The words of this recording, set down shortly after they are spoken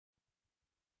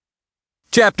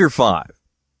Chapter 5.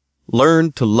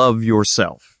 Learn to love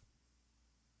yourself.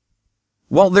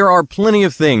 While there are plenty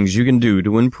of things you can do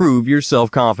to improve your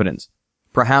self-confidence,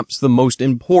 perhaps the most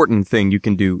important thing you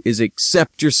can do is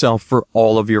accept yourself for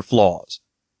all of your flaws.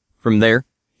 From there,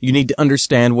 you need to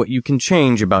understand what you can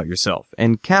change about yourself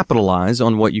and capitalize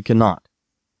on what you cannot.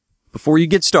 Before you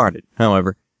get started,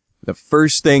 however, the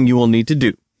first thing you will need to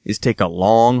do is take a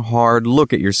long, hard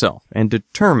look at yourself and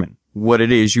determine what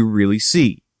it is you really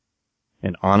see.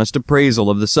 An honest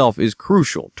appraisal of the self is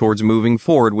crucial towards moving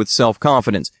forward with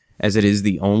self-confidence, as it is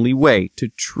the only way to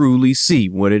truly see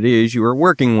what it is you are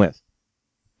working with.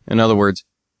 In other words,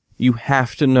 you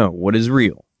have to know what is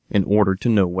real in order to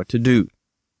know what to do.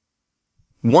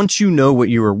 Once you know what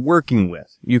you are working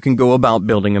with, you can go about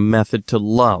building a method to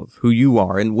love who you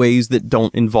are in ways that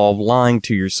don't involve lying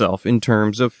to yourself in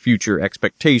terms of future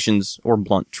expectations or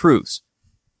blunt truths.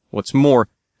 What's more,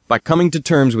 by coming to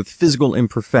terms with physical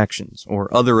imperfections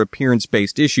or other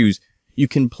appearance-based issues, you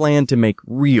can plan to make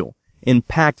real,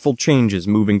 impactful changes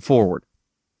moving forward.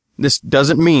 This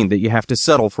doesn't mean that you have to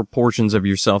settle for portions of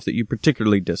yourself that you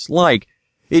particularly dislike.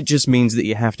 It just means that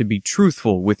you have to be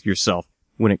truthful with yourself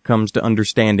when it comes to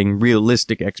understanding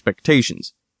realistic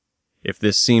expectations. If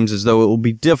this seems as though it will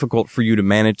be difficult for you to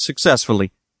manage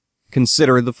successfully,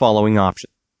 consider the following option.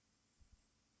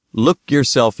 Look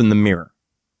yourself in the mirror.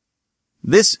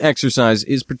 This exercise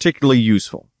is particularly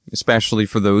useful, especially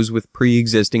for those with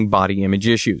pre-existing body image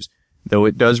issues, though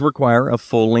it does require a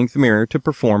full-length mirror to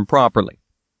perform properly.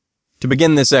 To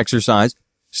begin this exercise,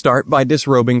 start by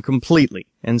disrobing completely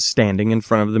and standing in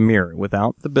front of the mirror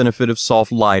without the benefit of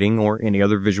soft lighting or any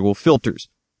other visual filters.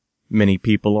 Many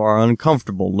people are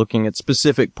uncomfortable looking at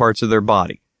specific parts of their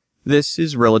body. This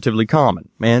is relatively common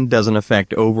and doesn't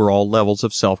affect overall levels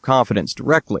of self-confidence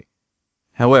directly.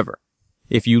 However,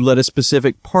 if you let a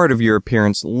specific part of your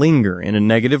appearance linger in a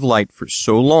negative light for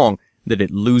so long that it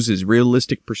loses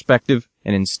realistic perspective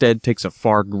and instead takes a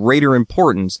far greater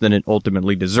importance than it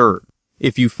ultimately deserves.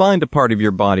 If you find a part of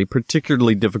your body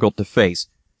particularly difficult to face,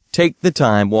 take the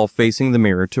time while facing the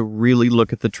mirror to really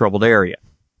look at the troubled area.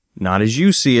 Not as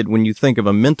you see it when you think of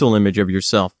a mental image of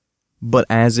yourself, but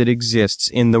as it exists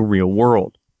in the real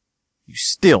world. You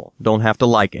still don't have to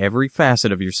like every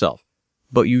facet of yourself,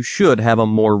 but you should have a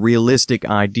more realistic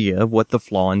idea of what the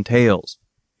flaw entails.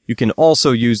 You can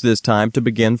also use this time to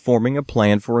begin forming a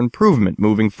plan for improvement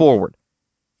moving forward.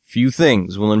 Few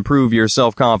things will improve your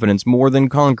self-confidence more than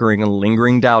conquering a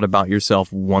lingering doubt about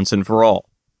yourself once and for all.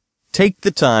 Take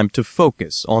the time to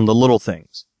focus on the little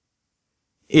things.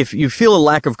 If you feel a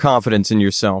lack of confidence in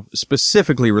yourself,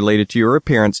 specifically related to your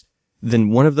appearance, then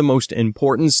one of the most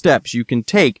important steps you can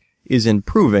take is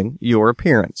improving your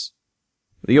appearance.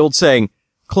 The old saying,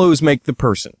 "Clothes make the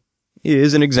person,"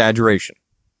 is an exaggeration,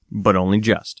 but only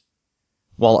just.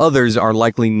 While others are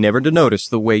likely never to notice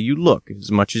the way you look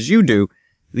as much as you do,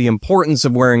 the importance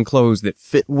of wearing clothes that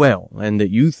fit well and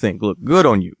that you think look good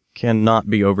on you cannot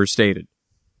be overstated.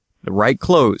 The right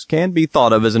clothes can be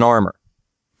thought of as an armor.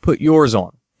 Put yours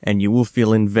on, and you will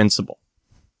feel invincible.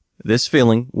 This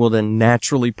feeling will then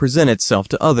naturally present itself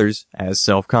to others as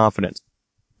self-confidence.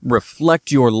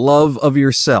 Reflect your love of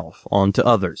yourself onto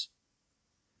others.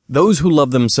 Those who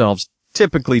love themselves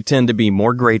typically tend to be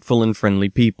more grateful and friendly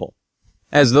people.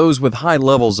 As those with high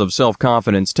levels of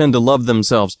self-confidence tend to love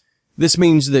themselves, this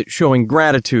means that showing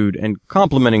gratitude and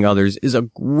complimenting others is a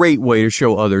great way to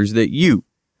show others that you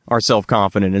are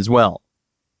self-confident as well.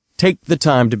 Take the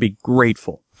time to be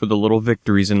grateful for the little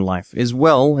victories in life as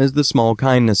well as the small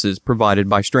kindnesses provided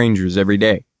by strangers every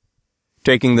day.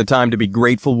 Taking the time to be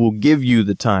grateful will give you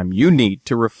the time you need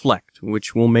to reflect,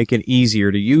 which will make it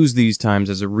easier to use these times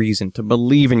as a reason to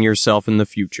believe in yourself in the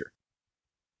future.